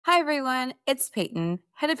Hi everyone, it's Peyton,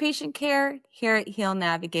 Head of Patient Care here at Heal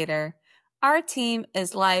Navigator. Our team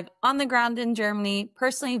is live on the ground in Germany,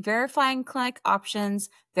 personally verifying clinic options,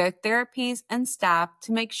 their therapies, and staff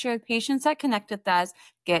to make sure patients that connect with us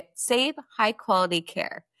get safe, high-quality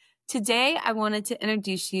care. Today, I wanted to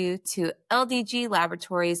introduce you to LDG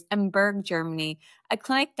Laboratories in Berg, Germany, a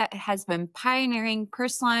clinic that has been pioneering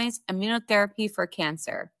personalized immunotherapy for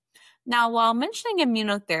cancer. Now, while mentioning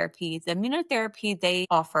immunotherapy, the immunotherapy they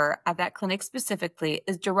offer at that clinic specifically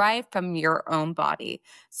is derived from your own body.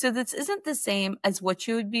 So this isn't the same as what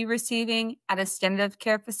you would be receiving at a standard of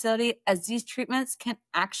care facility, as these treatments can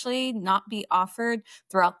actually not be offered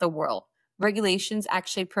throughout the world. Regulations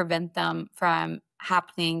actually prevent them from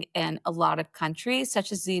happening in a lot of countries,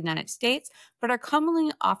 such as the United States, but are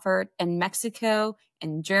commonly offered in Mexico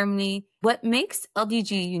and Germany. What makes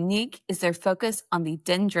LDG unique is their focus on the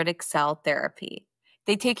dendritic cell therapy.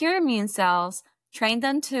 They take your immune cells, train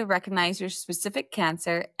them to recognize your specific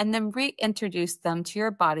cancer, and then reintroduce them to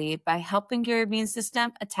your body by helping your immune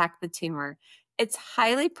system attack the tumor. It's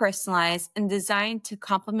highly personalized and designed to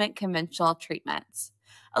complement conventional treatments.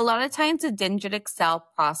 A lot of times, the dendritic cell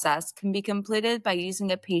process can be completed by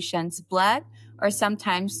using a patient's blood or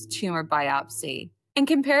sometimes tumor biopsy. In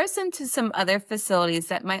comparison to some other facilities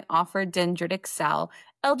that might offer dendritic cell,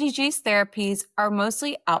 LDG's therapies are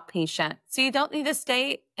mostly outpatient, so you don't need to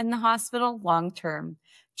stay in the hospital long term.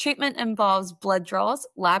 Treatment involves blood draws,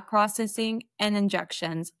 lab processing, and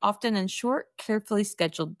injections, often in short, carefully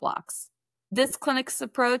scheduled blocks. This clinic's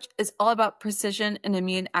approach is all about precision and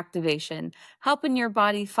immune activation, helping your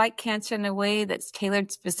body fight cancer in a way that's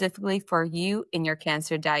tailored specifically for you and your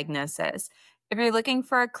cancer diagnosis. If you're looking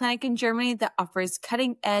for a clinic in Germany that offers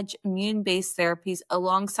cutting-edge immune-based therapies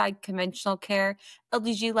alongside conventional care,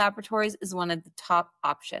 LDG Laboratories is one of the top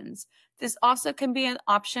options. This also can be an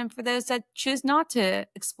option for those that choose not to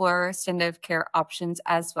explore standard of care options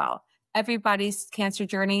as well. Everybody's cancer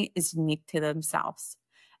journey is unique to themselves.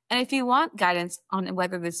 And if you want guidance on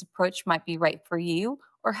whether this approach might be right for you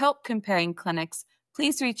or help comparing clinics,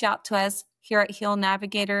 please reach out to us here at Heal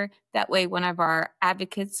Navigator. That way, one of our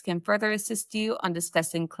advocates can further assist you on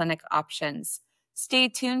discussing clinic options. Stay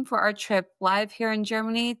tuned for our trip live here in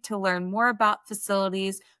Germany to learn more about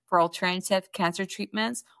facilities for alternative cancer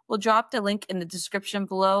treatments. We'll drop the link in the description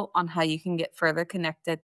below on how you can get further connected.